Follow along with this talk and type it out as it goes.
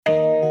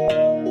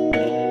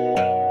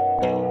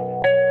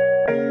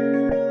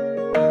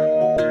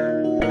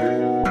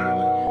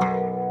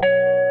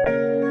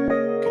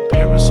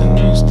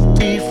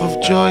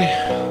joy.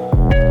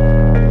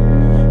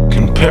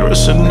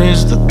 Comparison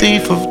is the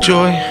thief of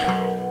joy.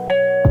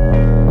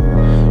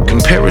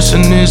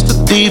 Comparison is the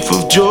thief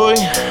of joy.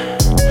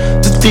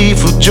 The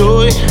thief of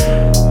joy.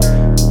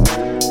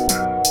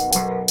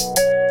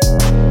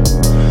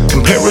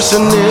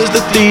 Comparison is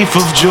the thief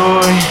of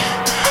joy.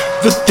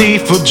 The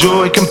thief of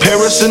joy.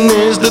 Comparison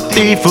is the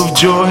thief of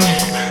joy.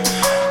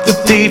 The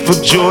thief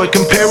of joy.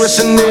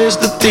 Comparison is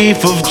the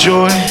thief of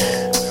joy.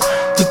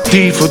 The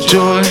thief of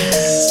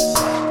joy.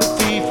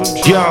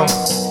 Yo.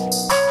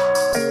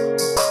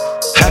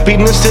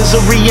 Happiness is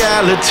a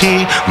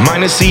reality,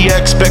 minus the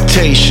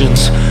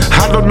expectations.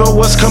 I don't know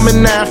what's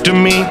coming after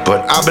me,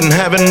 but I've been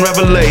having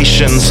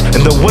revelations.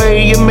 And the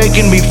way you're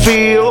making me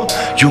feel,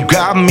 you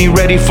got me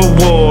ready for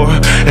war.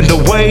 And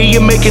the way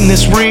you're making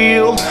this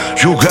real,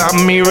 you got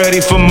me ready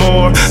for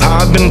more.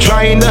 I've been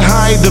trying to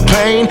hide the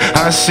pain.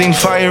 I've seen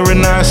fire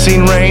and I've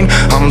seen rain.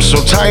 I'm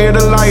so tired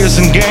of liars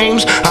and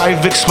games.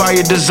 I've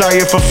expired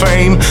desire for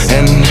fame.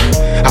 And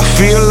I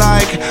feel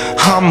like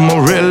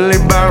I'm really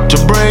about to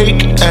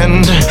break.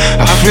 And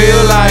I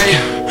feel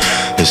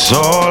like it's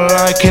all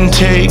I can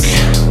take.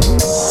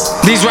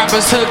 These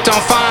rappers hooked on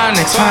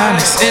phonics,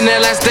 in their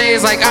last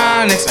days like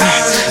Onyx,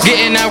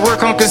 getting that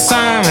work on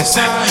consignments.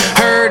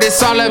 Heard it's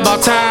all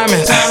about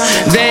timing.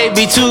 They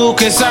be too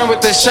concerned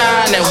with the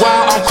shining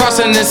while I'm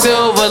crossing the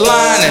silver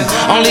lining.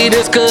 Only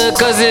this good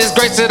cause it's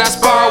grace that I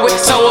spar with,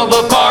 so of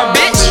a par,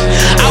 bitch.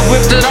 I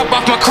whipped it up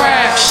off my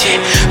craft shit.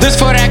 This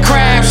for that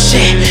craft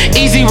shit.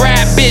 Easy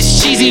rap,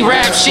 bitch, cheesy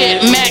rap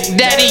shit. Mac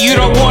Daddy, you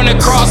don't wanna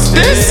cross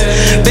this.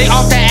 They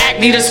off the act,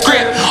 need a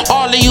script.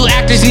 All of you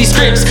actors need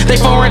scripts. They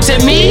foreign to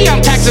me,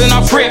 I'm taxing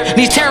off rip.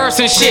 These tariffs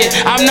and shit.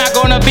 I'm not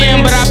gonna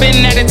bend, but I've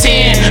been at a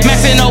 10.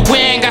 Maxing no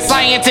win, got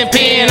science and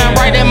pen. I'm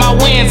writing my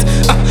wins.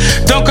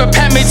 Don't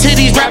compare me to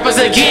these rappers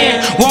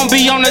again. Won't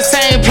be on the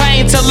same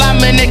plane till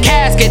I'm in the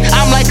casket.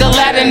 I'm like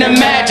Aladdin and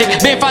magic.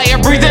 Been fire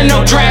breathing,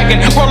 no dragon.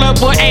 Roll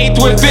up with 8th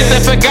with 5th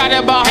and forgot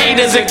about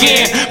haters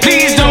again.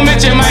 Please don't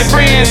mention my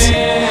friends.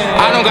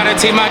 I don't got a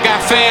team, I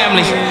got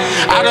family.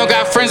 I don't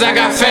got friends, I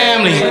got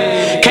family.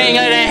 Can't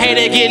let a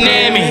hater get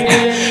near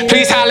me.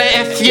 Please holla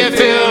if you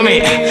feel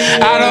me.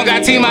 I don't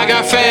got team, I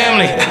got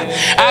family.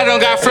 I don't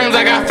got friends,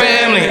 I got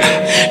family.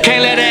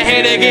 Can't let a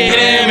hater get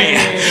near me.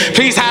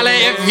 Please holla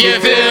if you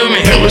feel me.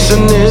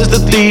 Comparison is the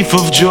thief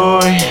of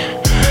joy.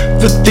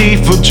 The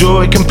thief of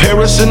joy.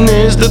 Comparison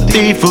is the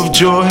thief of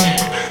joy.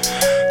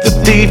 The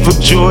thief of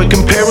joy.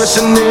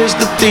 Comparison is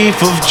the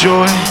thief of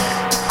joy.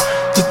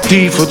 The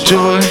thief of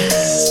joy.